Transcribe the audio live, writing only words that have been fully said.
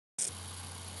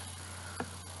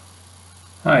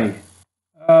Hi.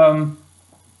 Um,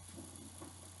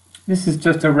 this is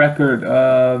just a record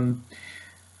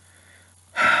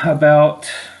about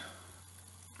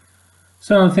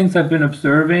some of the things I've been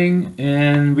observing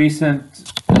in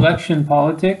recent election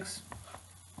politics.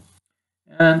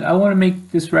 And I want to make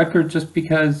this record just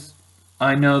because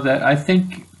I know that I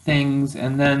think things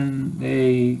and then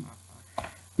they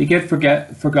get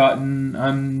forgotten.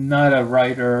 I'm not a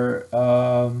writer,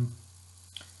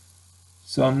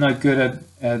 so I'm not good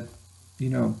at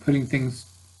putting things.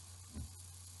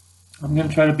 I'm going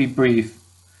to try to be brief.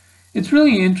 It's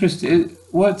really interesting.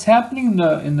 What's happening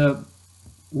in the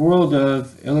world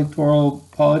of electoral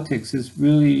politics is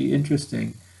really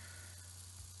interesting.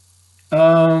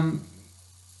 Um,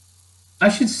 I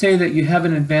should say that you have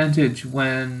an advantage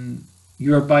when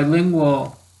you're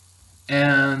bilingual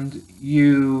and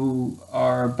you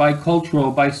are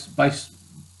bicultural.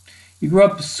 You grew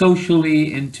up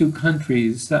socially in two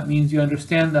countries. That means you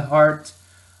understand the heart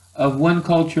of one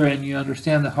culture and you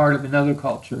understand the heart of another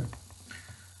culture.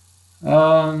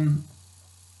 Um,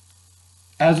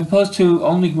 as opposed to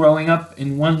only growing up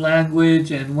in one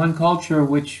language and one culture,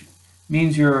 which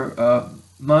means you're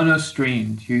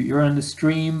monostreamed. You're in the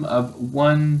stream of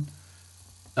one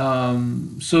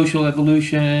social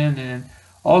evolution and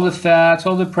all the facts,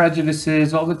 all the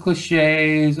prejudices, all the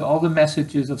cliches, all the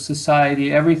messages of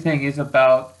society. Everything is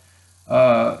about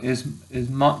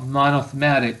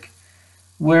monothematic.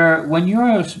 Where when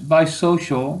you're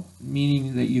bisocial,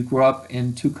 meaning that you grew up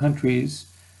in two countries,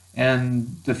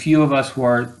 and the few of us who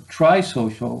are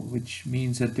trisocial, which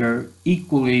means that they're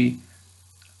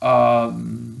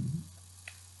um,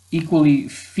 equally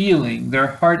feeling, their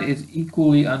heart is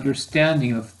equally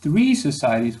understanding of three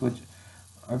societies, which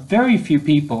are very few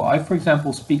people. I, for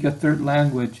example, speak a third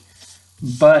language,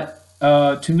 but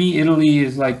to me, Italy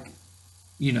is like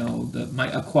my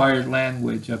acquired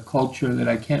language, a culture that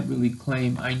I can't really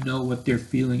claim. I know what they're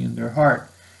feeling in their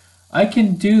heart. I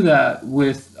can do that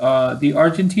with the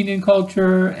Argentinian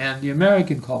culture and the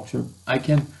American culture. I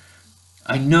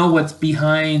know what's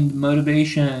behind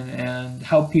motivation and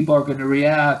how people are going to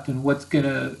react and what's going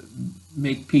to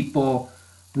make people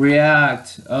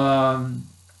react.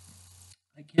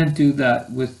 I can't do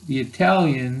that with the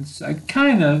Italians. I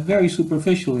kind of very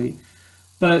superficially,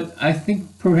 but I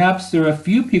think perhaps there are a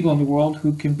few people in the world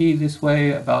who can be this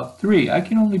way about three. I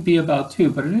can only be about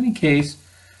two, but in any case,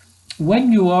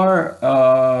 when you are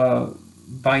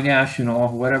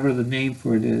binational, whatever the name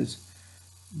for it is,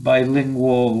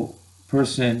 bilingual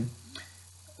person,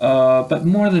 but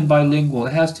more than bilingual,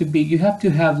 it has to be, you have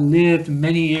to have lived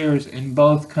many years in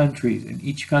both countries, in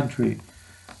each country,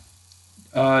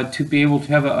 to be able to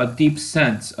have a deep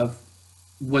sense of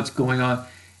what's going on.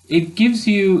 It gives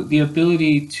you the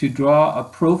ability to draw a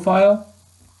profile,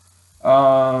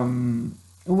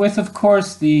 with, of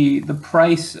course, the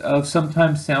price of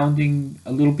sometimes sounding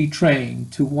a little betraying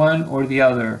to one or the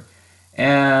other.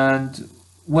 And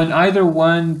when either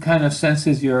one kind of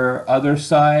senses your other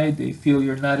side, they feel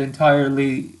you're not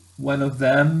entirely one of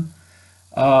them.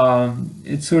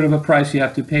 It's sort of a price you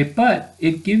have to pay, but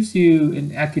it gives you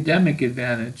an academic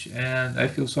advantage. And I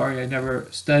feel sorry I never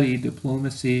studied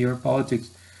diplomacy or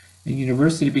politics in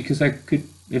university because I could,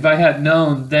 if I had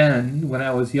known then when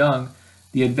I was young,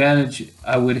 the advantage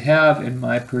I would have in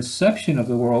my perception of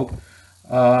the world,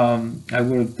 I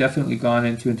would have definitely gone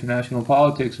into international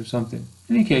politics or something.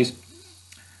 In any case,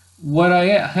 what I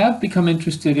have become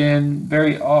interested in,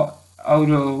 very self-taught,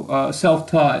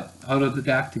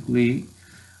 autodidactically,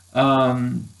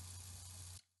 um,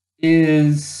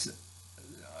 is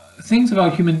things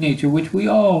about human nature, which we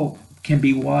all can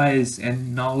be wise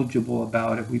and knowledgeable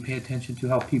about if we pay attention to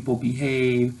how people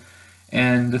behave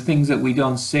and the things that we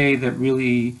don't say that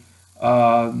really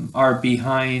are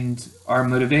behind our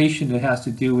motivation that has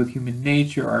to do with human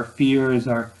nature, our fears,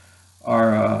 our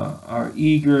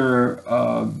eager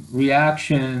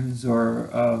reactions, or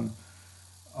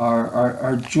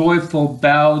our joyful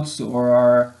bouts, or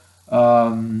our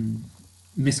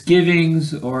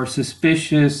misgivings, or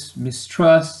suspicious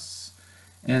mistrusts,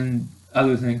 and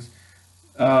other things.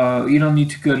 You don't need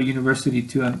to go to university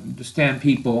to understand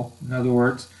people, in other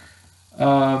words.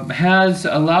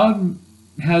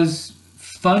 Has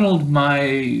funneled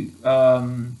my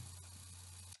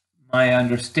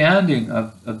understanding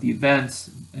of the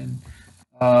events, and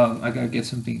I gotta get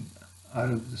something out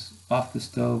of this off the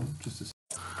stove.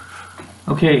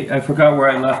 Okay, I forgot where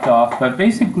I left off, but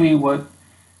basically what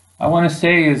I want to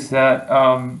say is that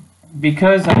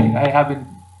because I haven't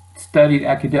studied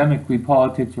academically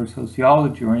politics or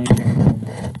sociology or anything,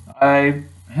 I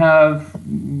have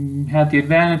had the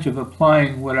advantage of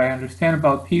applying what I understand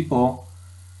about people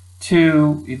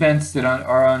to events that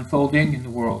are unfolding in the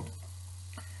world.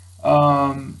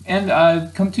 And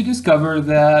I've come to discover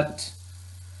that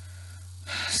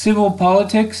civil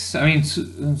politics, I mean,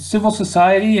 civil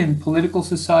society and political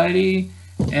society,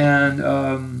 and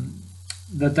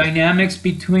the dynamics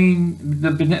between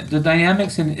the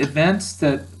dynamics and events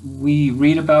that we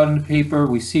read about in the paper,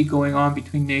 we see going on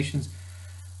between nations,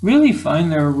 really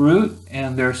find their root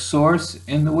and their source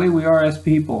in the way we are as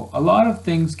people. A lot of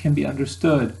things can be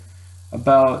understood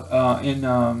about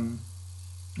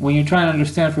when you're trying to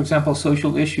understand, for example, a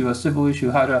social issue, a civil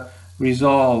issue, how to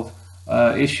resolve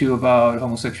issue about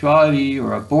homosexuality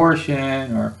or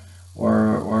abortion or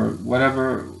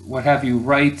whatever, what have you,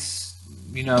 rights,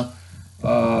 you know,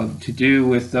 to do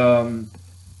with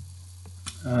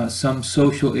some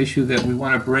social issue that we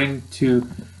want to bring to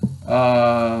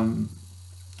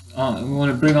we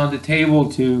want to bring on the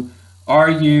table to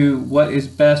argue what is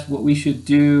best, what we should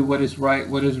do, what is right,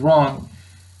 what is wrong.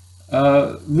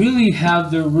 Really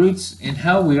have their roots in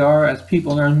how we are as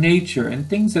people, in our nature, and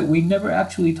things that we never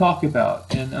actually talk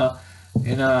about, and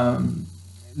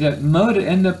that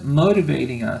end up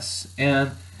motivating us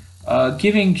and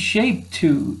giving shape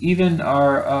to even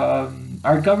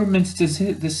our government's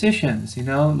decisions. You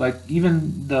know, like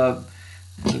even the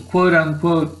quote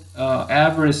unquote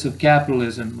avarice of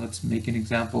capitalism. Let's make an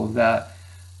example of that.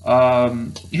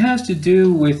 It has to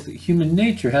do with human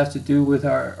nature. It has to do with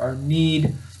our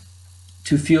need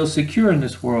to feel secure in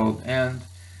this world, and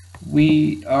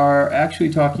we are actually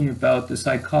talking about the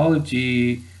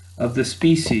psychology of the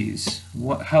species,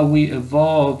 how we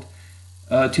evolved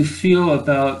to feel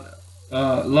about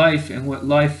life and what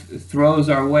life throws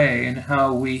our way, and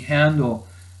how we handle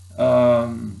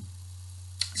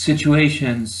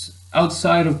situations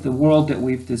outside of the world that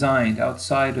we've designed,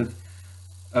 outside of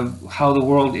how the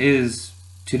world is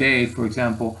today. For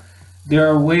example, there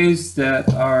are ways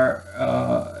that are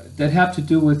that have to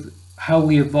do with how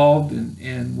we evolved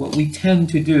and what we tend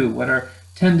to do, what our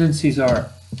tendencies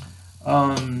are.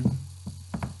 You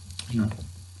know.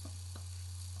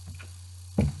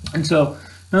 And so,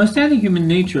 understanding human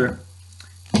nature,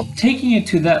 taking it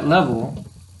to that level,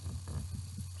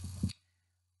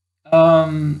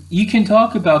 you can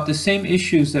talk about the same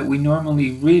issues that we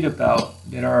normally read about,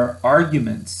 that are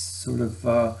arguments, sort of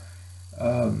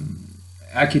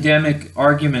academic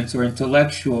arguments or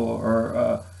intellectual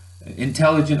or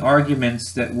intelligent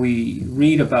arguments that we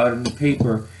read about in the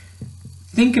paper.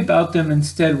 Think about them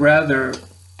instead rather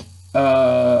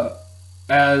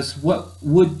as what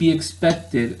would be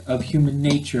expected of human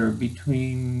nature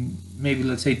between maybe,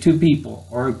 let's say, two people,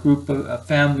 or a group of a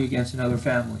family against another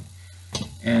family,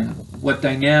 and what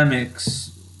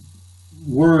dynamics,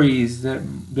 worries that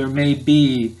there may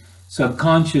be,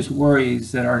 subconscious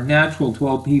worries that are natural to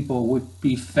all people, would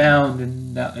be found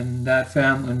in that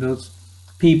family, in those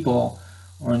people,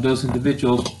 or in those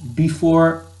individuals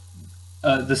before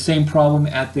the same problem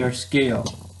at their scale.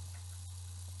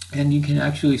 And you can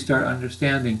actually start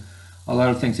understanding a lot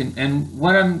of things. And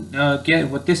what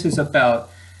what this is about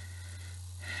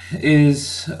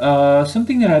is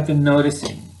something that I've been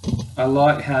noticing a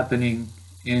lot happening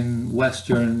in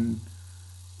Western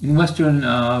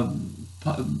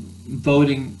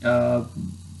voting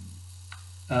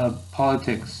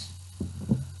politics.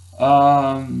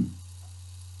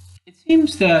 It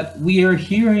seems that we are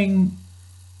hearing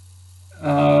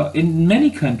in many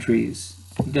countries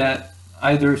that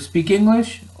either speak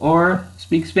English or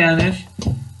speak Spanish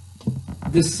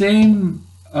the same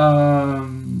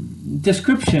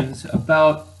descriptions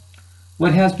about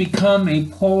what has become a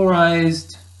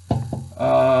polarized,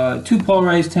 two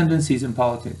polarized tendencies in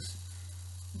politics.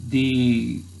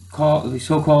 The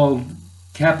so-called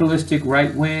capitalistic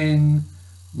right-wing,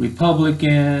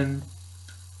 Republican,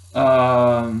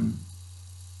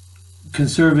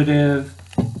 conservative,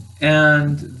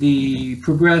 and the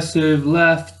progressive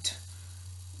left-wing,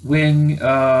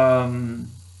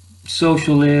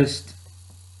 socialist.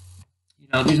 You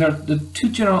know, these are the two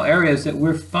general areas that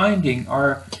we're finding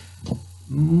are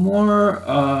more,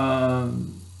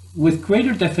 with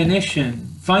greater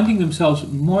definition, finding themselves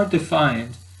more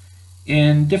defined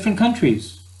in different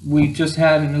countries. We just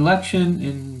had an election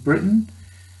in Britain.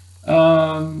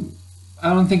 I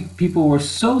don't think people were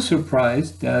so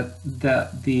surprised that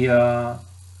the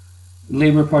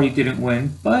Labour Party didn't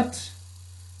win, but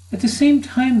at the same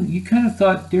time, you kind of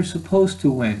thought they're supposed to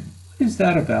win. What is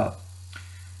that about?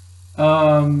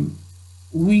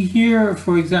 We hear,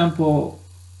 for example,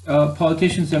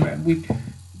 politicians.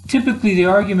 Typically, the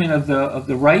argument of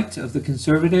the right, of the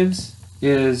conservatives,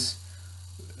 is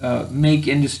make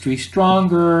industry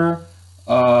stronger,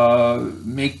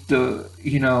 make the,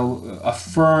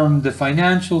 affirm the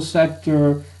financial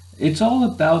sector. It's all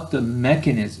about the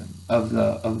mechanism of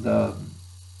the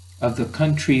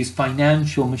country's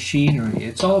financial machinery.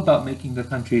 It's all about making the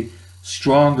country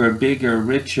stronger, bigger,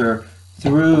 richer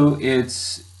through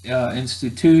its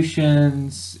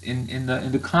institutions in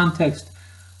the context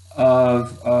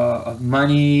of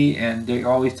money, and they're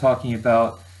always talking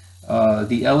about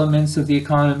the elements of the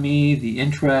economy, the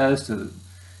interest,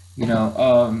 you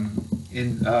know,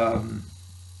 in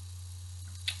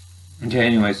okay,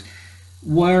 anyways.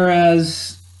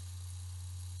 Whereas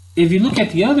if you look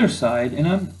at the other side, and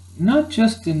I'm not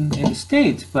just in the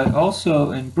States, but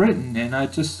also in Britain, and I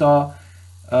just saw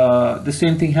the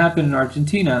same thing happen in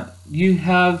Argentina. You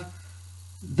have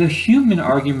the human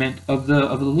argument of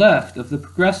the left, of the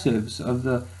progressives, of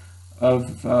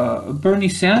Bernie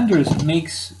Sanders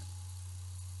makes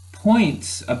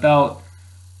points about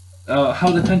how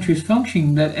the country is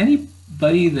functioning that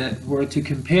anybody that were to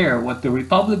compare what the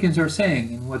Republicans are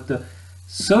saying and what the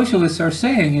socialists are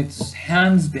saying, it's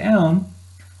hands down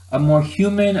a more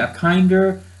human, a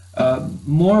kinder,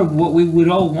 more of what we would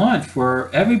all want for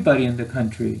everybody in the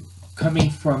country, coming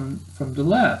from the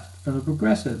left, from the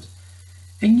progressives.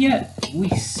 And yet we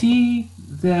see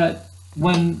that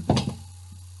when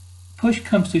push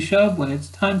comes to shove, when it's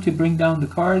time to bring down the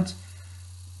cards,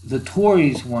 the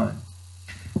Tories won.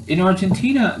 In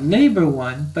Argentina, Labor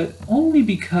won, but only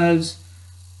because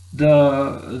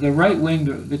the right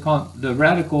wing, they call it the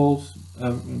radicals,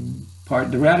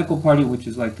 the radical party, which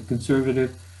is like the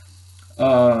conservative,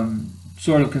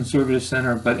 sort of conservative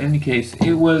center, but in any case,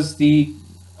 it was the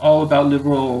all about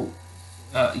liberal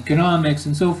economics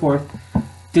and so forth,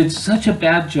 did such a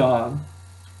bad job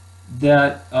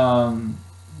that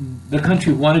the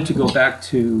country wanted to go back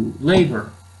to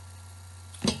labor.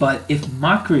 But if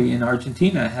Macri in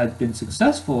Argentina had been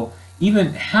successful,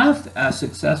 even half as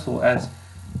successful as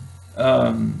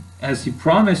he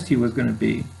promised he was going to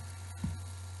be,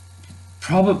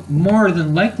 probably more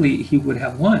than likely he would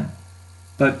have won.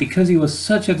 But because he was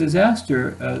such a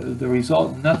disaster, the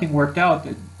result, nothing worked out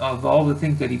of all the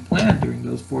things that he planned during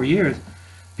those 4 years.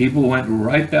 People went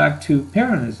right back to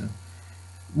Peronism.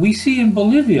 We see in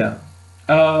Bolivia,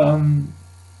 Evo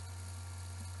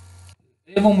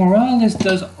Morales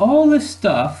does all this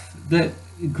stuff that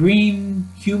green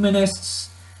humanists,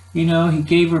 he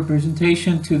gave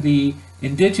representation to the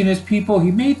indigenous people.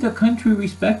 He made the country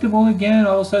respectable again.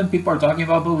 All of a sudden people are talking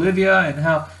about Bolivia and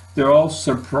how they're all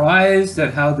surprised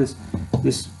at how this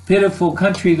pitiful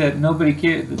country that nobody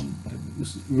cared,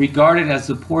 regarded as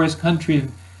the poorest country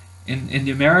in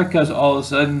the Americas, all of a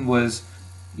sudden was,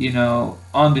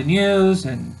 on the news,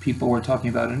 and people were talking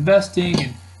about investing,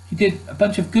 and he did a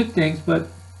bunch of good things, but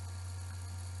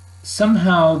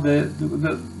somehow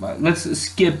let's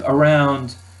skip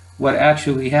around what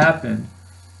actually happened.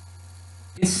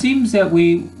 It seems that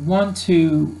we want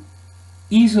to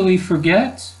easily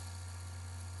forget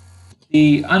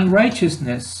the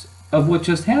unrighteousness of what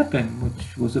just happened,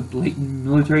 which was a blatant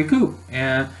military coup.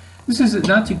 And this is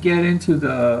not to get into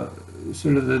the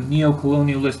sort of the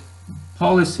neo-colonialist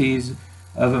policies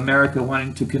of America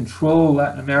wanting to control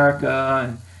Latin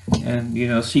America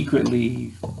and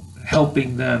secretly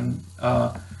helping them,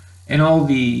 and all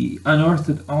the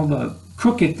all the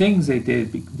crooked things they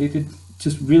did. They did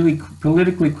just really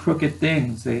politically crooked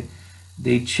things. They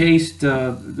chased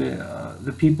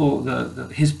the people,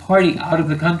 his party out of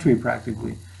the country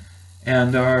practically,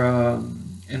 and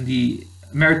the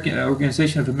American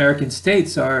Organization of American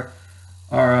States are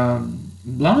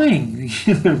lying.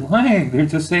 They're lying. They're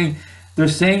just saying. They're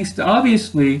saying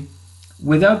obviously,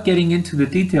 without getting into the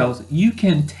details, you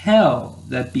can tell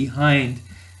that behind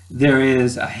there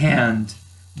is a hand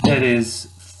that is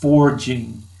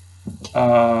forging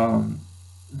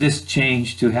this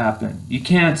change to happen. You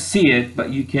can't see it, but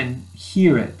you can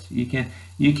hear it. You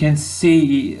can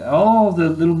see all the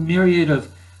little myriad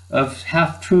of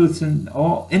half-truths and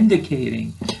all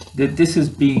indicating that this is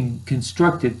being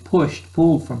constructed, pushed,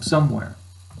 pulled from somewhere.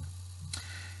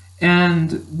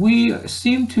 And we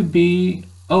seem to be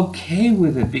okay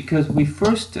with it because we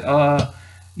first,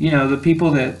 the people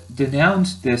that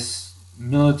denounced this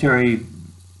military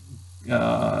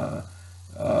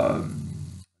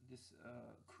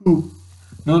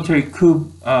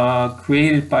coup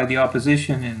created by the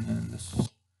opposition and the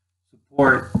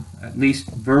support, at least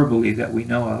verbally, that we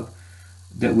know of,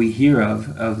 that we hear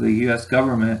of the U.S.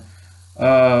 government,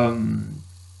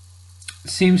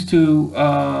 seems to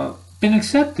been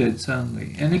accepted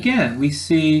suddenly. And again, we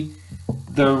see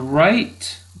the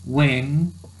right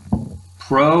wing,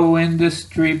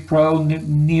 pro-industry,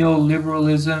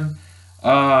 pro-neoliberalism,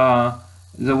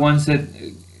 the ones that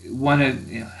want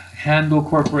to handle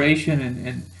corporation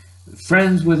and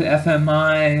friends with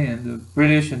FMI and the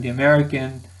British and the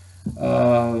American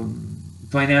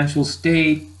financial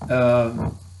state.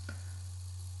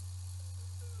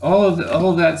 All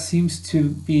of that seems to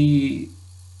be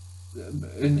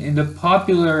in the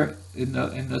popular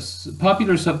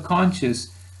popular subconscious,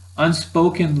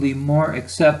 unspokenly more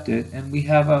accepted, and we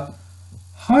have a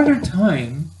harder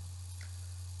time.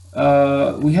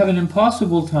 We have an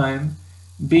impossible time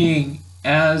being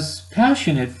as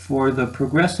passionate for the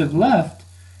progressive left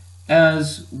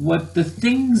as what the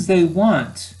things they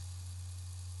want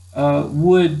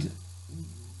would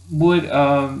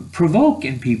provoke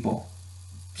in people.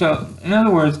 So, in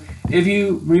other words, if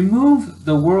you remove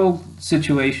the world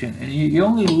situation and you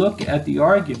only look at the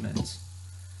arguments,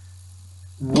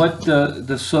 what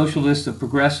the socialists, the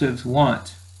progressives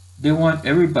want, they want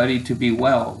everybody to be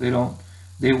well. They don't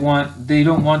want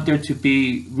there to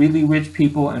be really rich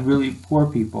people and really poor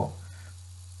people.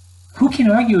 Who can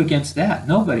argue against that?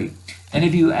 Nobody. And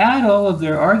if you add all of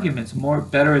their arguments,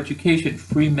 better education,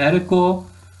 free medical,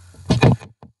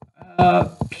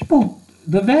 people,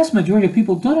 the vast majority of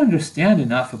people don't understand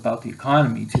enough about the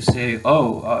economy to say,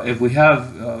 if we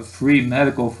have free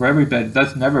medical for everybody,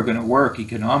 that's never going to work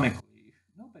economically.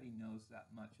 Nobody knows that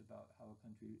much about how a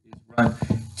country is run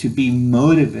to be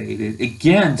motivated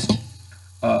against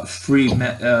free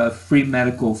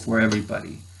medical for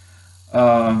everybody.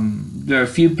 There are a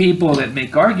few people that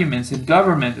make arguments in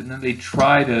government and then they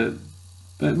try to,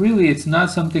 but really it's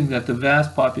not something that the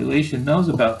vast population knows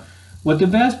about. What the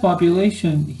vast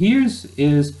population hears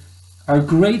are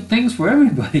great things for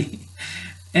everybody.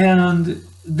 And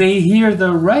they hear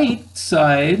the right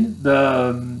side,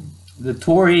 the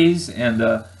Tories and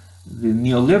the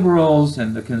neoliberals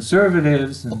and the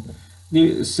conservatives, and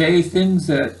they say things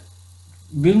that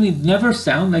really never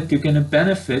sound like they're going to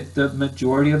benefit the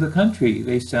majority of the country.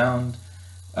 They sound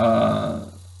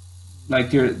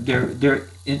like they're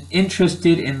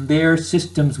interested in their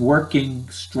systems working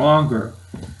stronger.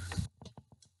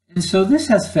 And so this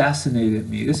has fascinated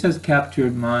me. This has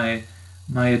captured my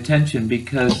attention,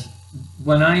 because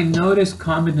when I notice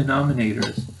common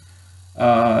denominators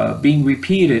being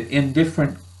repeated in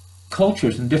different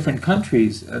cultures, in different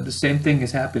countries, the same thing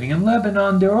is happening in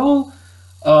Lebanon. They're all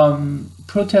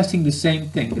protesting the same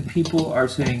thing. The people are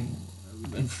saying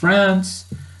in France,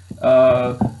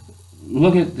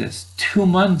 look at this, 2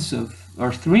 months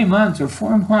or 3 months or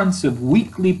 4 months of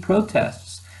weekly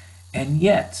protests, and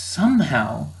yet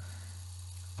somehow,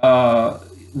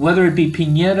 whether it be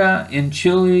Piñera in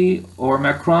Chile or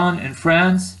Macron in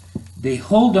France, they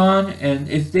hold on, and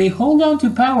if they hold on to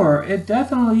power, it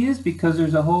definitely is because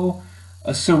there's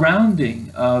a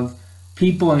surrounding of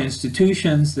people and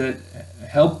institutions that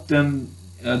help them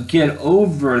get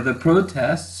over the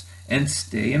protests and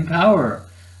stay in power.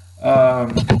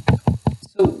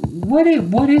 So what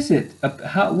is it?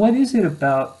 What is it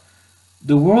about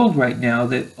the world right now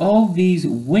that all these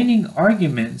winning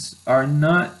arguments are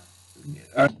not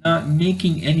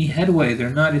making any headway? They're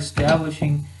not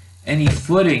establishing any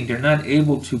footing. They're not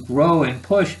able to grow and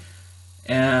push.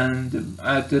 And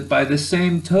by the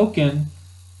same token,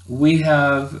 we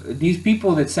have these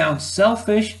people that sound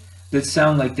selfish, that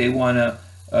sound like they want to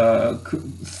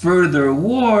further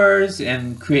wars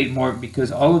and create more,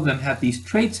 because all of them have these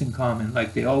traits in common.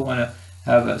 Like they all want to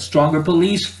have a stronger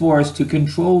police force to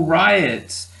control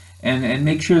riots and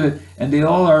make sure that, and they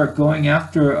all are going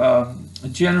after,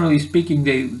 generally speaking,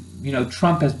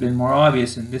 Trump has been more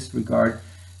obvious in this regard,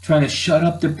 trying to shut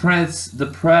up the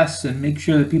press and make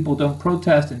sure that people don't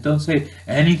protest and don't say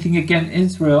anything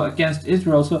against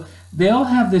Israel. So they all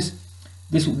have this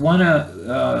want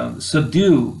to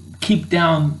subdue, keep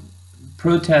down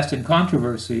protest and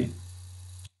controversy,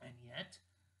 and yet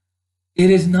it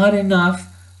is not enough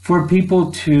for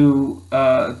people to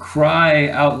cry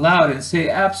out loud and say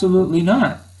absolutely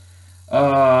not.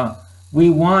 We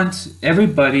want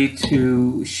everybody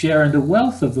to share in the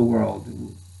wealth of the world.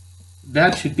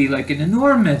 That should be like an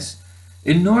enormous,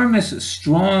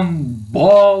 strong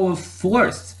ball of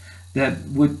force that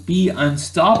would be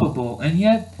unstoppable. And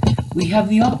yet we have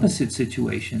the opposite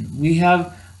situation. We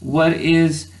have what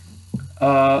is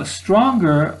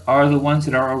stronger are the ones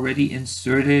that are already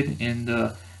inserted in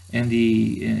the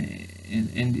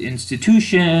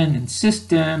institution and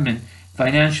system and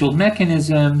financial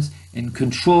mechanisms and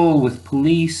control with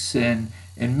police and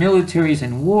militaries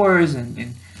and wars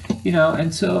and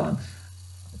so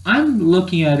I'm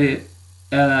looking at it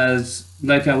as,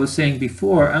 like I was saying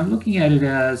before, I'm looking at it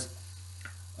as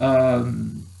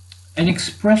an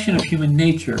expression of human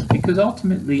nature, because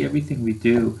ultimately everything we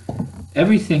do,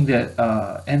 everything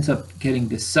that ends up getting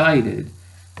decided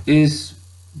is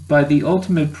by the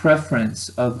ultimate preference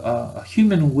of a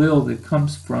human will that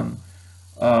comes from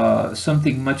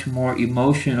something much more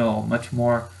emotional, much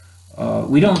more,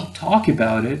 we don't talk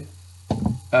about it,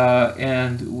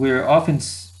 and we're often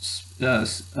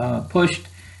pushed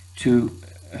to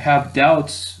have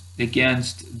doubts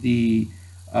against the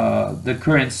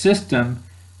current system,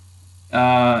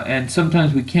 and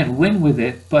sometimes we can't win with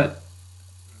it, but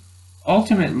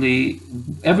ultimately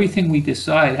everything we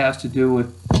decide has to do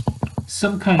with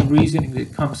some kind of reasoning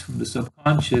that comes from the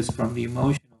subconscious, from the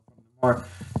emotional, from the more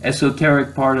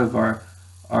esoteric part of our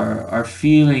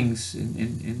feelings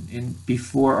in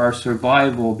before our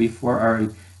survival, before our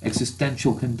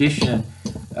existential condition,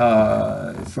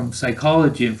 from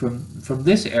psychology and from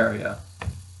this area.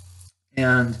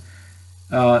 And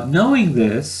knowing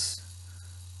this,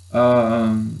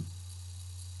 I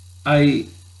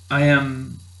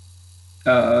am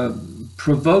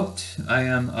provoked. I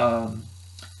am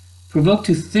provoked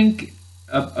to think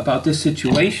about this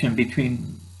situation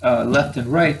between left and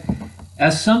right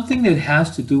as something that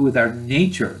has to do with our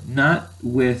nature, not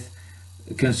with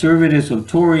conservatives or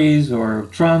Tories or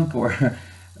Trump or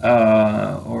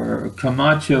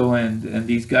Camacho and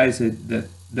these guys that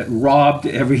robbed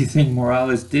everything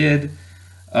Morales did,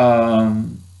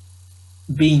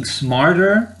 being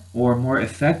smarter or more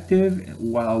effective,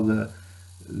 while the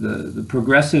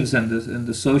progressives and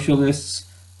the socialists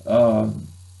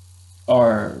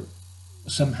are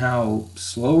somehow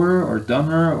slower or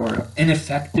dumber or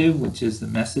ineffective, which is the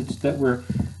message that we're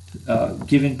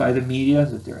given by the media,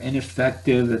 that they're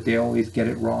ineffective, that they always get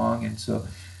it wrong, and so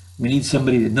we need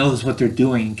somebody that knows what they're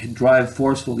doing and can drive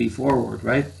forcefully forward,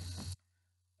 right?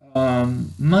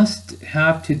 Must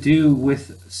have to do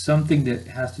with something that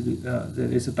has to do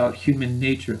that is about human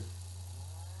nature.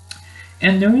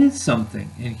 And there is something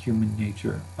in human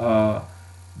nature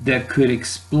that could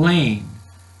explain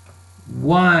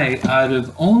why, out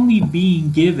of only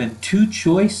being given two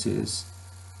choices,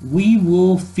 we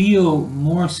will feel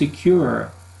more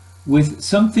secure with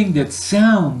something that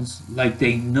sounds like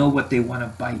they know what they want to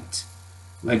bite,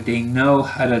 like they know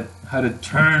how to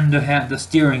turn the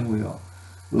steering wheel,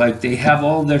 like they have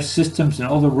all their systems and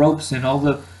all the ropes and all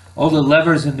the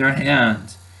levers in their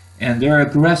hands, and they're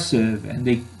aggressive, and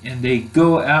they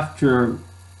go after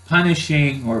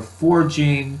punishing or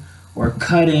forging or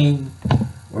cutting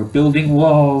or building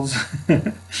walls,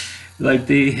 like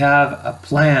they have a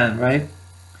plan, right?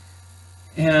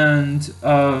 And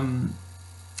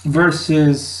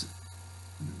versus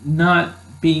not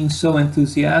being so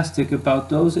enthusiastic about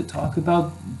those that talk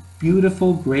about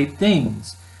beautiful, great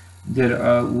things, that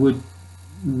are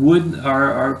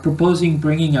proposing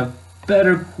bringing a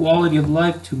better quality of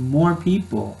life to more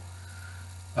people.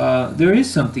 There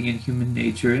is something in human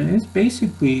nature, and it's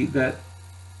basically that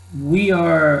we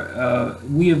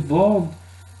evolved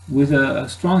with a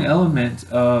strong element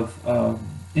of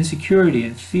insecurity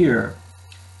and fear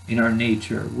in our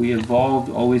nature. We evolved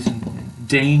always in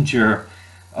danger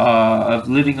of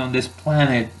living on this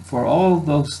planet for all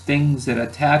those things that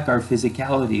attack our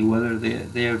physicality, whether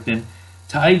they have been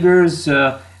tigers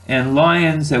and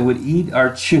lions that would eat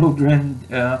our children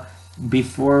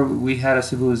before we had a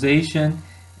civilization,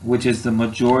 which is the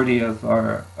majority of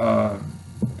our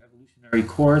evolutionary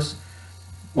course,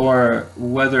 or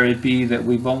whether it be that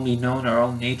we've only known our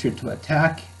own nature to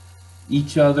attack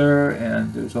each other,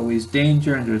 and there's always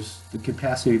danger, and there's the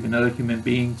capacity of another human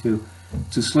being to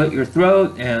slit your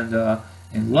throat and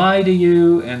lie to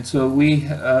you, and so we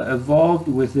evolved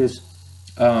with this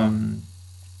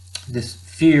this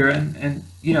fear, and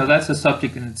you know, that's a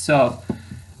subject in itself.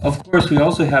 Of course, we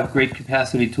also have great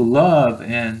capacity to love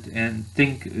and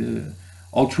think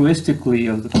altruistically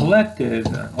of the collective.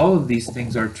 All of these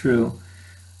things are true,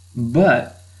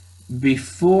 but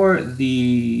before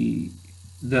the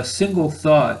single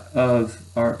thought of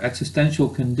our existential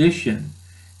condition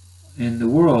in the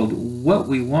world, what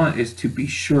we want is to be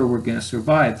sure we're going to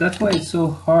survive. That's why it's so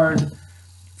hard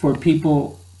for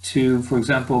people to, for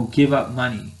example, give up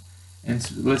money. And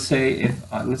let's say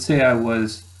I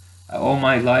was, all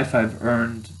my life I've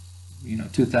earned,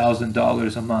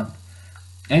 $2,000 a month,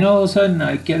 and all of a sudden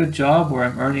I get a job where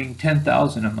I'm earning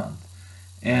 $10,000 a month.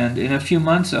 And in a few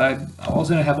months, I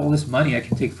also have all this money. I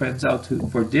can take friends out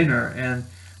for dinner, and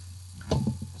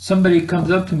somebody comes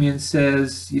up to me and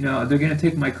says, they're going to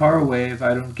take my car away if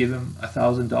I don't give them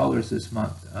 $1,000 this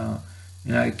month.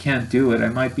 And I can't do it. I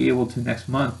might be able to next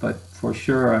month, but for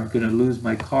sure I'm going to lose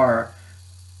my car.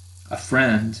 A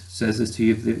friend says this to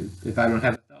you, if I don't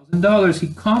have $1,000.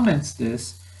 He comments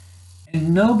this,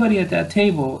 And nobody at that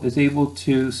table is able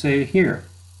to say, here,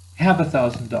 have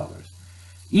 $1,000.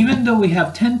 Even though we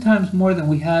have 10 times more than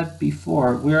we had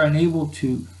before, we're unable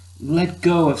to let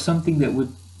go of something that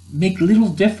would make little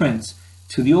difference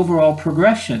to the overall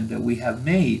progression that we have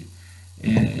made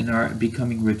in our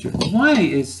becoming richer. Why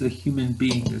is the human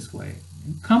being this way?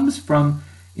 It comes from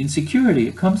insecurity.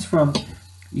 It comes from,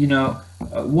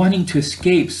 wanting to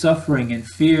escape suffering and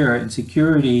fear,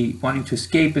 insecurity, wanting to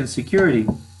escape insecurity.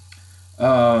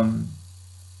 And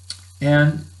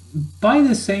by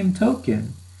the same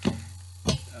token,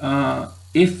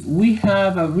 if we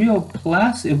had a real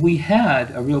placid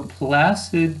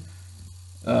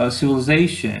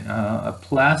civilization, a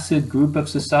placid group of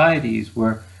societies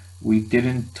where we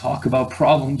didn't talk about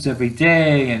problems every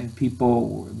day, and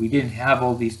we didn't have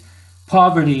all these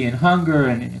poverty and hunger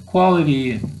and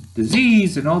inequality and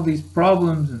disease and all these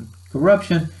problems and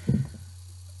corruption,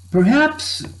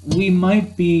 perhaps we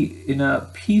might be in a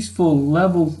peaceful,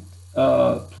 level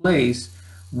place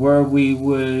where we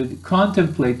would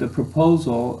contemplate the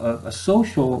proposal of a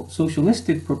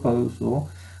socialistic proposal,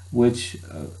 which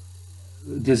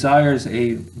desires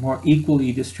a more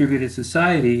equally distributed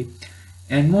society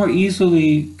and more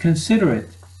easily consider it.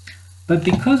 But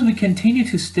because we continue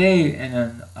to stay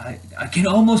in I can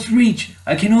almost reach,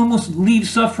 I can almost leave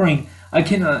suffering, I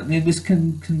can in this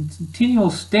continual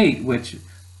state, which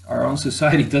our own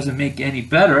society doesn't make any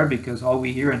better, because all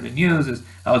we hear in the news is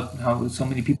how so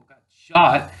many people got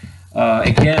shot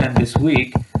again this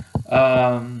week.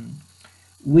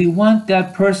 We want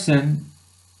that person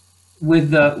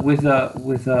with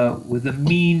a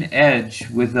mean edge,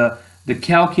 with the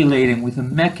calculating, with a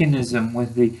mechanism,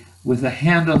 with the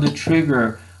hand on the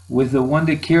trigger, with the one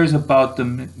that cares about the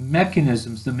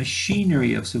mechanisms, the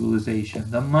machinery of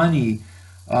civilization, the money,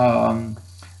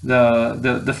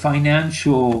 the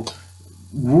financial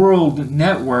world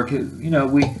network.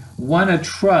 We want to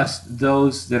trust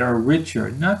those that are richer,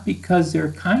 not because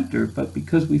they're kinder, but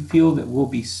because we feel that we'll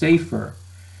be safer.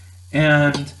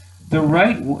 And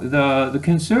the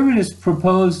conservatives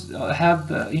propose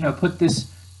put this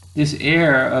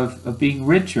air of being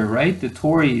richer, right? The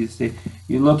Tories,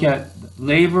 you look at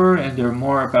labor and they're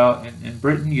more about, in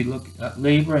Britain you look at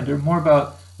labor and they're more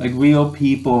about like real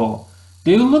people.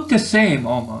 They look the same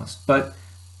almost, but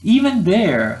even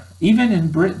in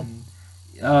Britain,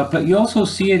 but you also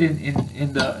see it in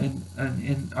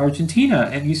Argentina,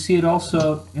 and you see it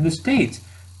also in the States.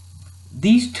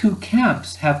 These two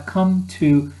camps have come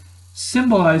to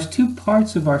symbolize two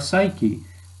parts of our psyche.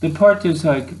 The part that's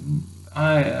like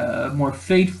more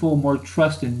faithful, more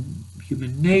trust in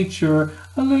human nature,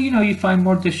 although you find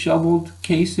more disheveled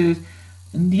cases.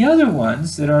 And the other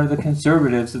ones that are the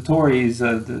conservatives, the Tories,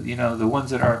 the ones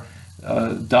that are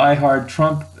diehard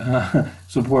Trump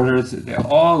supporters, they're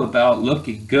all about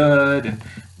looking good.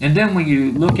 And then when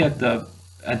you look at the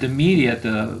media, at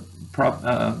the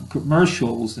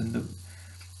commercials and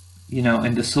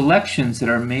the selections that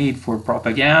are made for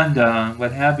propaganda and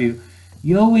what have you,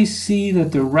 you always see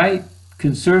that the right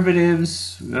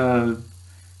conservatives,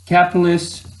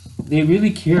 capitalists, they really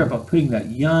care about putting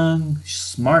that young,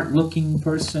 smart-looking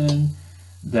person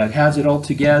that has it all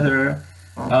together.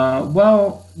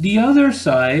 While the other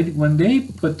side, when they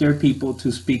put their people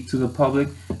to speak to the public,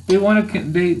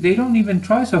 they don't even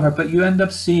try so hard. But you end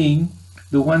up seeing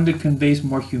the one that conveys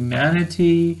more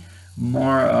humanity,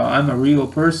 more I'm a real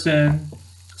person.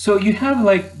 So you have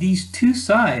like these two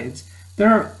sides that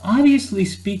are obviously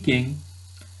speaking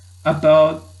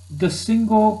about the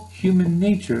single human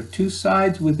nature, two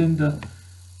sides within the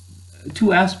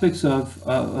two aspects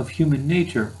of human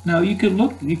nature. Now you could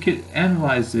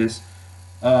analyze this.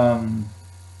 What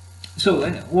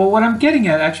I'm getting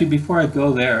at, actually, before I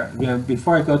go there,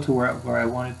 before I go to where I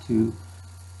wanted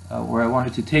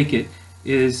to take it,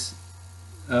 is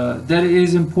that it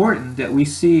is important that we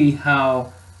see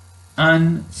how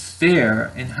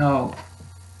unfair and how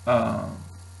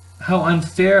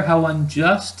unfair, how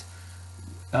unjust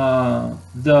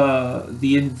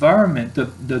the environment,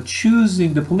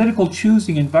 the political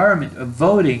choosing environment of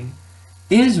voting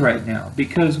is right now,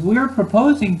 because we're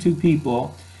proposing to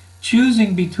people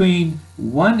choosing between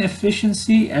one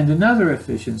efficiency and another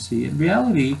efficiency. In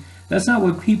reality, that's not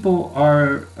what people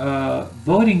are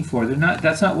voting for.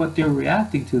 That's not what they're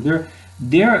reacting to. They're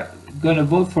going to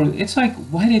vote for. It's like,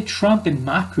 why did Trump and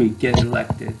Macri get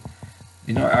elected?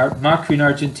 Macri in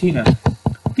Argentina.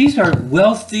 These are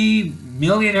wealthy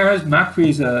millionaires. Macri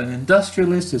is an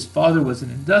industrialist. His father was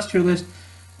an industrialist,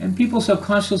 and people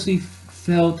subconsciously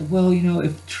felt, well,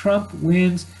 if Trump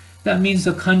wins, that means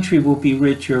the country will be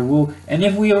richer. And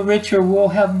if we are richer, we'll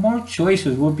have more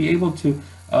choices. We'll be able to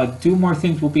do more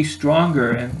things. We'll be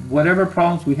stronger, and whatever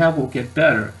problems we have will get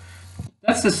better.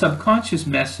 That's the subconscious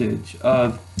message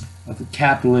of the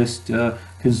capitalist,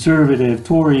 conservative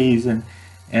Tories and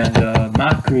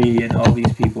Macri and all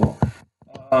these people.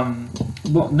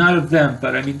 Well, not of them,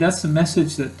 but I mean that's the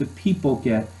message that the people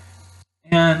get.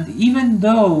 And even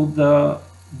though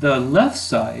the left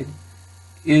side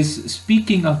is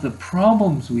speaking of the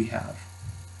problems we have,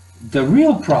 the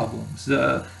real problems,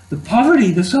 the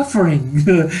poverty, the suffering,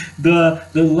 the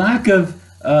lack of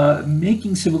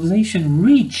making civilization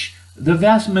reach the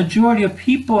vast majority of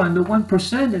people and the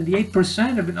 1% and the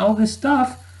 8% and all this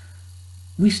stuff,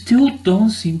 we still don't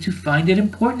seem to find it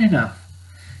important enough.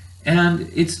 And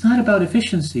it's not about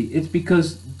efficiency. It's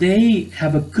because they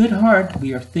have a good heart.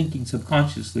 We are thinking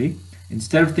subconsciously.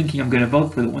 Instead of thinking I'm going to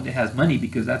vote for the one that has money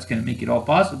because that's going to make it all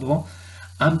possible,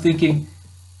 I'm thinking,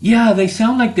 yeah, they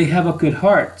sound like they have a good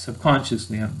heart.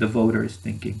 Subconsciously, the voter is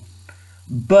thinking.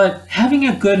 But having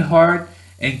a good heart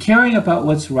and caring about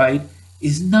what's right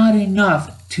is not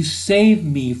enough to save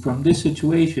me from this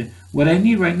situation. What I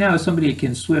need right now is somebody that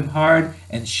can swim hard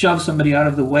and shove somebody out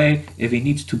of the way if he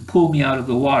needs to pull me out of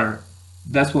the water.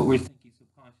 That's what we're thinking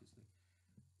subconsciously.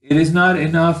 It is not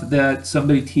enough that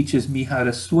somebody teaches me how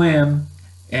to swim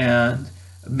and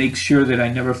makes sure that I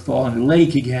never fall in the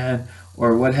lake again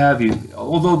or what have you.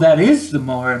 Although that is the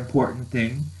more important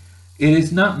thing, it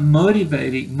is not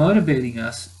motivating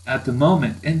us at the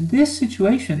moment. And this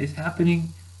situation is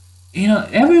happening,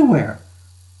 everywhere.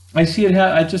 I see it.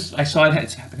 I saw it.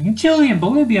 It's happening in Chile, and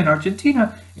Bolivia, and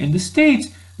Argentina, in the States.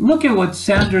 Look at what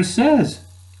Sanders says.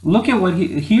 Look at what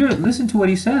listen to what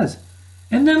he says,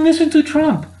 and then listen to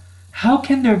Trump. How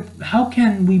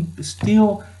can we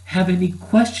still have any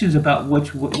questions about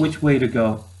which way to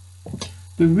go?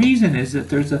 The reason is that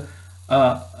there's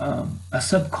a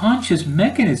subconscious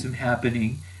mechanism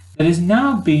happening that is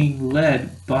now being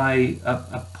led by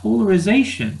a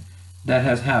polarization that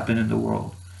has happened in the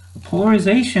world. A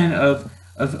polarization of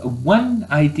one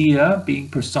idea being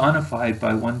personified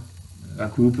by a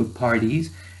group of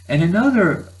parties, and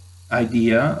another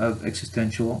idea of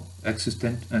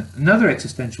another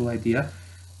existential idea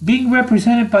being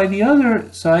represented by the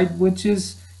other side, which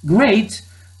is great,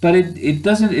 but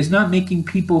it's not making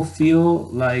people feel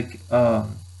like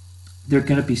they're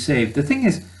going to be saved. The thing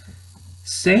is,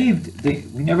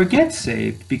 we never get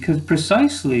saved, because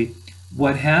precisely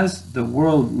what has the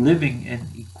world living in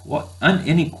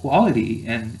inequality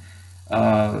and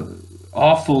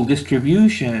awful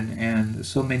distribution and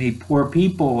so many poor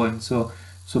people and so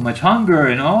much hunger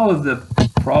and all of the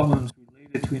problems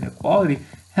related to inequality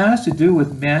has to do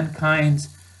with mankind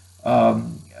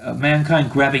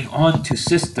grabbing onto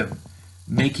system,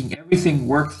 making everything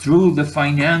work through the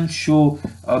financial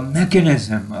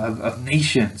mechanism of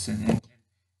nations, and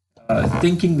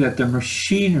thinking that the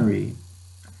machinery,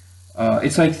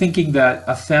 it's like thinking that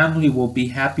a family will be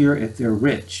happier if they're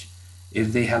rich,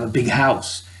 if they have a big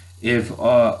house, if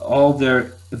all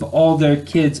their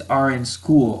kids are in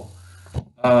school.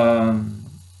 That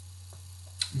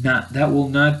will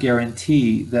not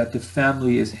guarantee that the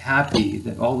family is happy,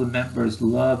 that all the members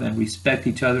love and respect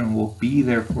each other and will be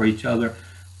there for each other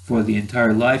for the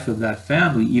entire life of that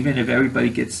family, even if everybody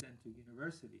gets sent to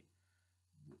university.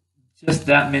 Just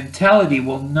that mentality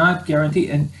will not guarantee,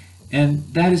 and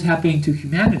that is happening to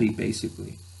humanity,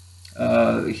 basically.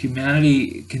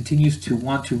 Humanity continues to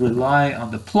want to rely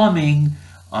on the plumbing,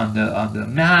 on the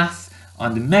math,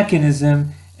 on the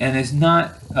mechanism, and is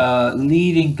not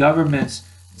leading governments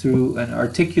through an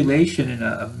articulation and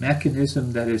a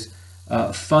mechanism that is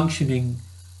functioning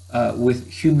with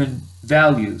human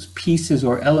values, pieces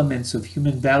or elements of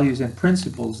human values and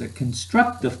principles that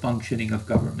construct the functioning of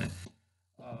government.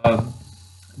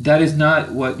 That is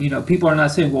not what, people are not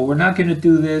saying, well, we're not going to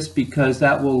do this because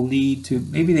that will lead to,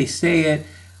 maybe they say it,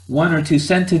 one or two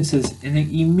sentences, and then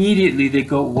immediately they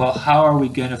go, well, how are we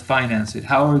going to finance it?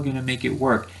 How are we going to make it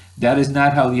work? That is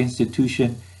not how the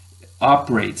institution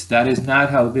operates. That is not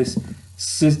how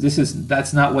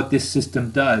that's not what this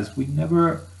system does. We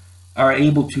never are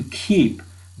able to keep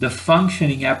the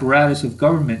functioning apparatus of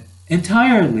government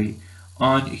entirely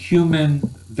on human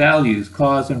values,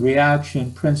 cause and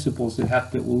reaction principles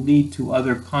that will lead to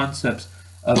other concepts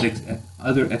of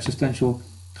other existential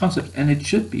concepts. And it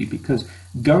should be, because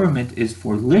government is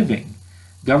for living.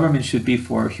 Government should be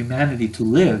for humanity to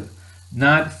live,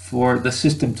 not for the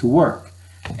system to work.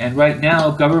 And right now,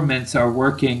 governments are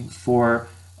working for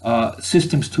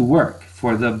systems to work,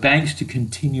 for the banks to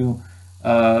continue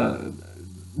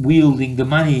wielding the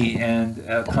money, and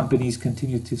companies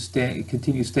continue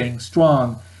staying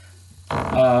strong,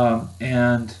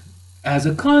 And as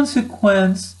a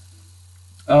consequence,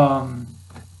 um,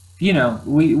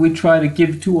 we try to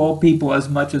give to all people as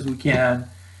much as we can,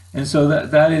 and so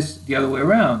that is the other way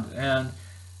around. And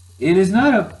it is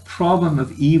not a problem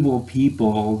of evil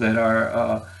people that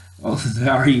are that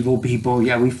are evil people.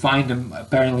 Yeah, we find them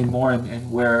apparently more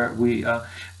in where we,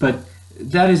 but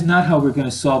that is not how we're going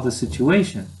to solve the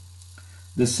situation.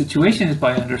 The situation is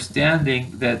by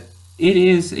understanding that it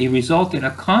is a result and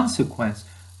a consequence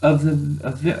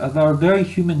of our very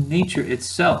human nature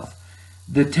itself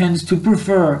that tends to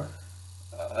prefer,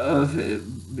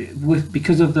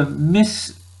 because of the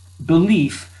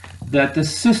misbelief that the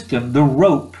system, the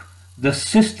rope, the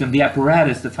system, the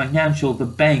apparatus, the financial, the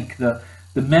bank, the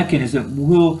mechanism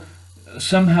will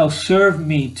somehow serve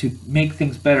me to make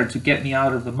things better, to get me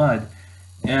out of the mud.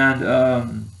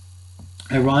 And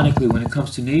ironically, when it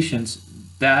comes to nations,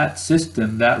 that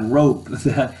system, that rope,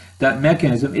 that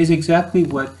mechanism is exactly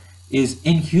what is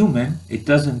inhuman. It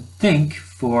doesn't think.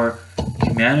 For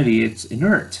humanity, it's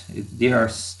inert. They are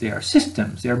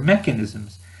systems, they are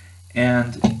mechanisms.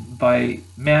 And by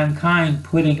mankind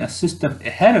putting a system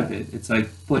ahead of it, it's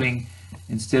like putting,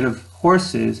 instead of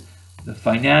horses, the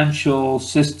financial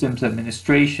systems,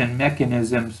 administration,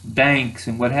 mechanisms, banks,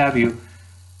 and what have you,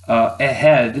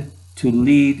 ahead to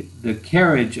lead the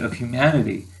carriage of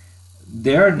humanity.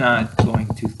 They're not going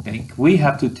to think. We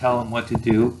have to tell them what to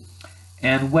do.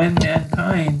 And when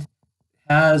mankind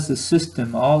has the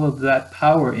system, all of that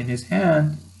power in his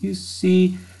hand, you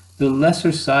see the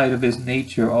lesser side of his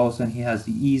nature. All of a sudden he has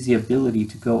the easy ability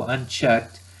to go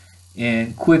unchecked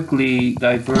and quickly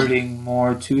diverting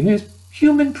more to his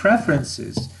human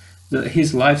preferences,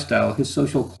 his lifestyle, his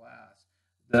social class,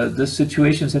 the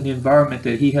situations and the environment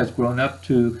that he has grown up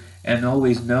to and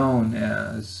always known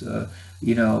as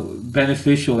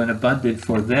beneficial and abundant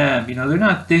for them. They're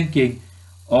not thinking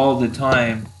all the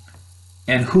time,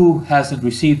 and who hasn't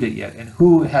received it yet, and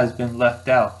who has been left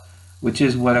out, which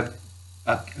is what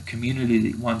a community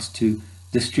that wants to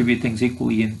distribute things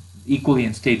equally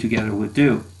and stay together would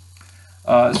do.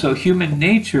 So human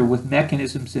nature, with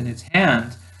mechanisms in its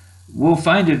hand, will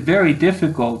find it very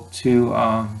difficult to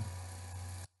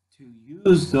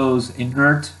use those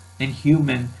inert,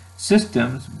 inhuman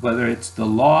systems, whether it's the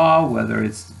law, whether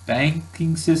it's the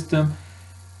banking system,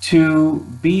 to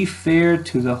be fair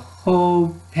to the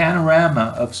whole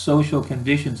panorama of social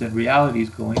conditions and realities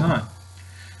going on.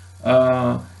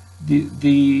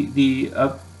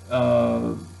 The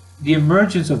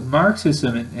emergence of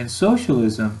Marxism and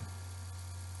socialism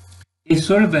is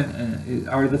sort of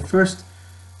are the first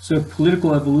sort of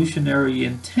political evolutionary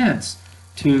intents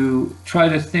to try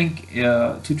to think,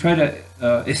 to try to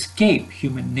escape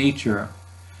human nature,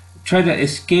 try to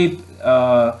escape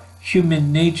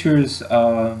human nature's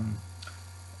how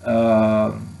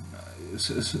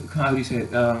do you say it?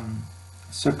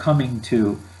 Succumbing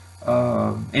to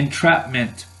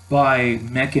entrapment by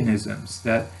mechanisms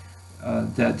that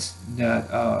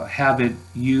have it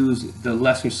use the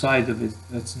lesser side of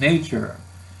its nature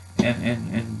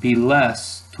and be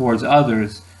less towards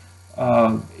others.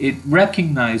 It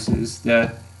recognizes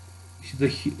that the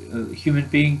human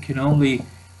being can only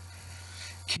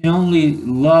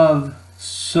love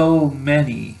so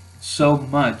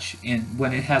much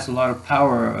when it has a lot of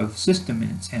power of system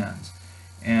in its hands,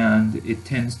 and it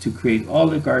tends to create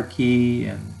oligarchy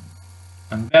and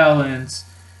unbalance.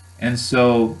 And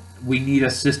so we need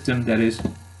a system that is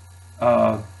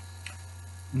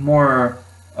more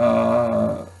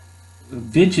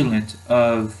vigilant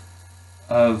of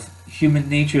human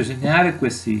nature's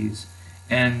inadequacies,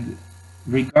 and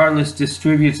regardless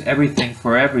distributes everything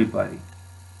for everybody,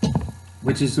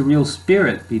 which is the real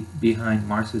spirit behind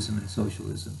Marxism and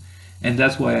socialism. And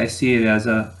that's why I see it as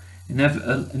an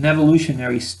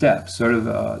evolutionary step, sort of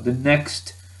the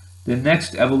next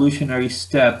evolutionary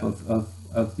step of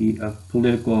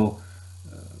political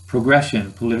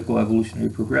progression, political evolutionary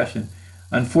progression.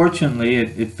 Unfortunately,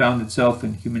 it found itself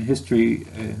in human history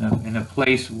in a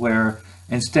place where,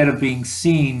 instead of being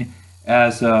seen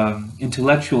as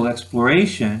intellectual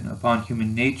exploration upon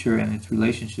human nature and its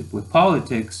relationship with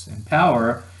politics and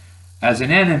power, as an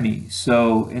enemy.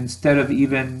 So instead of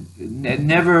even, it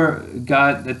never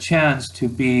got the chance to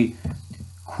be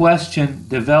questioned,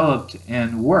 developed,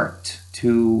 and worked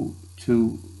to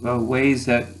ways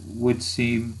that would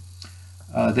seem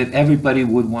that everybody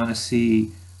would want to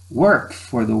see work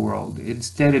for the world.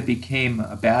 Instead, it became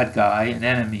a bad guy, an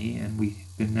enemy, and we've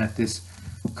been at this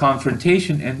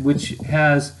confrontation, and which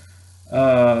has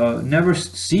never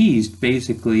ceased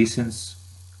basically since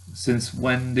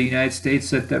when the United States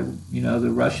said that the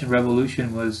Russian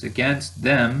Revolution was against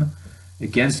them,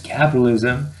 against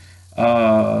capitalism.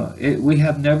 We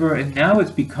have never, and now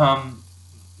it's become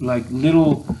like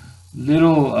little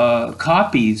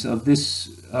copies of this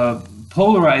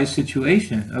polarized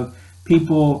situation of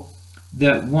people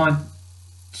that want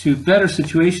to better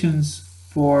situations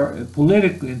for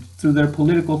politically through their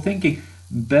political thinking,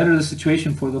 better the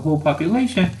situation for the whole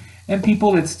population, and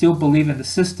people that still believe in the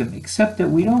system, except that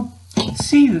we don't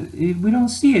see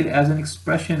it as an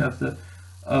expression of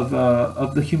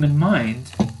the human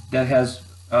mind that has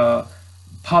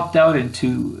popped out into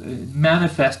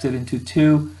manifested into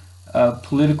two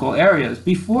political areas.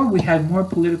 Before we had more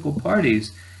political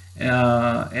parties,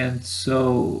 and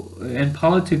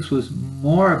politics was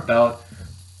more about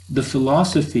the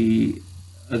philosophy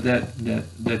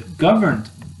that governed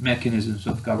mechanisms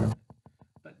of government.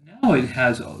 But now it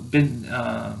has been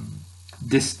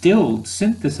distilled,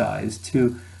 synthesized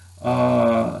to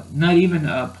not even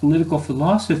a political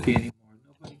philosophy anymore.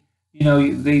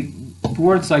 Nobody,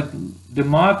 words like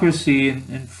democracy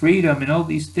and freedom and all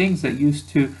these things that used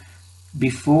to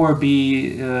before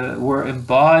were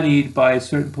embodied by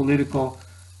certain political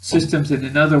systems, and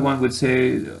another one would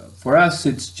say, for us,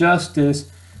 it's justice.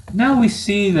 Now we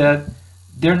see that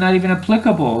they're not even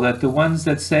applicable, that the ones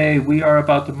that say we are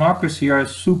about democracy are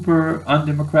super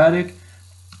undemocratic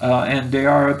and they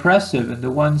are oppressive, and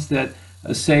the ones that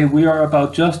say we are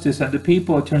about justice and the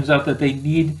people, it turns out that they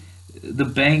need the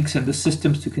banks and the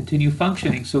systems to continue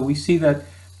functioning. So we see that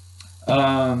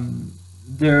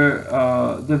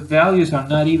the values are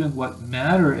not even what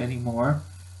matter anymore,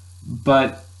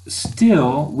 but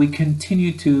still we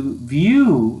continue to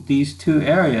view these two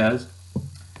areas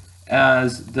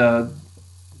as the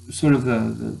sort of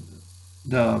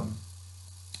the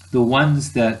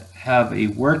ones that have a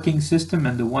working system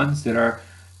and the ones that are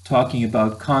talking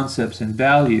about concepts and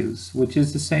values, which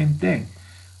is the same thing.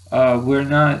 We're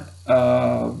not.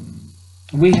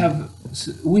 We have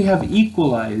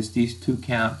equalized these two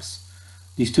camps,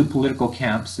 these two political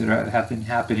camps that have been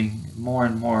happening more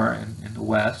and more in the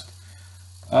West,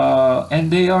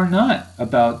 and they are not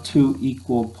about two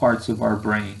equal parts of our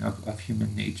brain of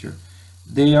human nature.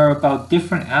 They are about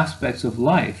different aspects of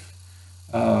life.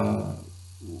 If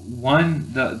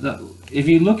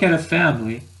you look at a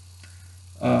family,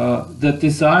 the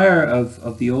desire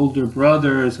of the older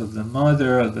brothers, of the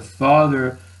mother, of the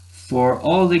father, for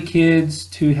all the kids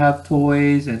to have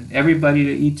toys and everybody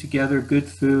to eat together good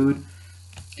food,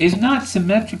 is not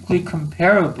symmetrically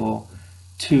comparable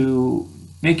to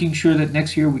making sure that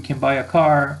next year we can buy a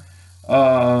car,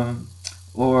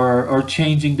 or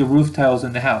changing the roof tiles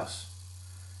in the house.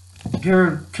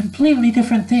 They're completely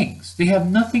different things. They have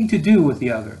nothing to do with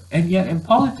the other. And yet in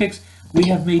politics, we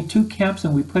have made two camps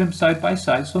and we put them side by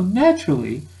side. So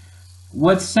naturally,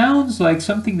 what sounds like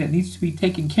something that needs to be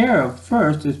taken care of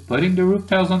first is putting the roof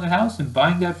tiles on the house and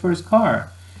buying that first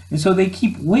car. And so they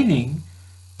keep winning,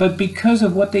 but because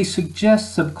of what they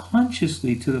suggest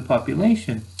subconsciously to the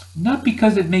population, not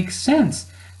because it makes sense,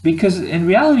 because in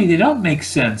reality they don't make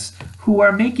sense. Who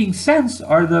are making sense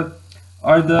are the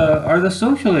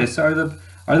socialists, are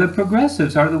the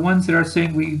progressives, are the ones that are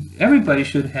saying everybody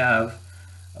should have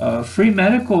free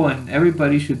medical and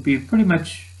everybody should be pretty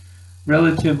much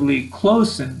relatively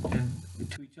close to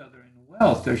each other in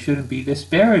wealth. There shouldn't be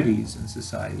disparities in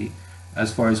society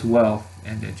as far as wealth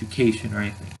and education or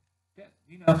anything.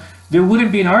 There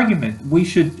wouldn't be an argument. We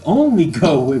should only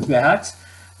go with that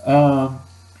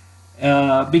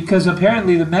because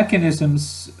apparently the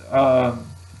mechanisms are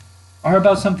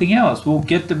about something else. We'll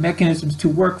get the mechanisms to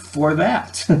work for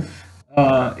that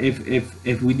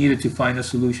if we needed to find a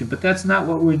solution. But that's not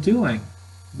what we're doing.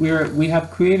 We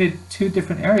have created two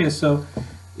different areas, so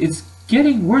it's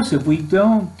getting worse if we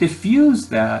don't diffuse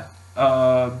that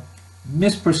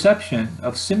misperception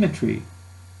of symmetry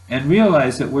and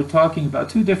realize that we're talking about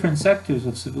two different sectors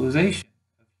of civilization,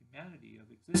 of humanity, of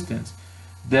existence,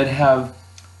 that have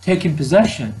taken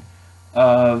possession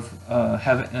have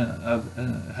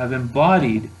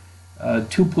embodied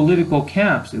two political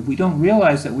camps. If we don't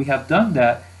realize that we have done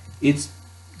that, it's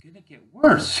going to get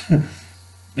worse.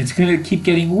 It's going to keep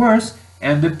getting worse.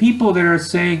 And the people that are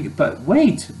saying, "But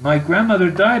wait, my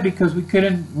grandmother died because we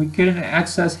couldn't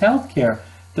access health care,"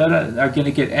 that are going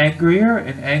to get angrier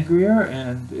and angrier,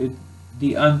 and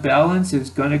the unbalance is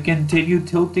going to continue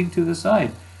tilting to the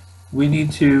side. We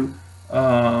need to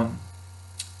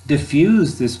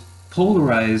diffuse this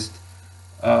polarized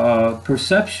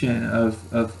perception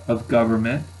of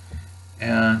government,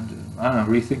 and I don't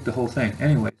know, rethink the whole thing.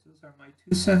 Anyway, those are my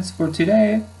 2 cents for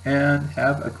today, and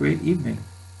have a great evening.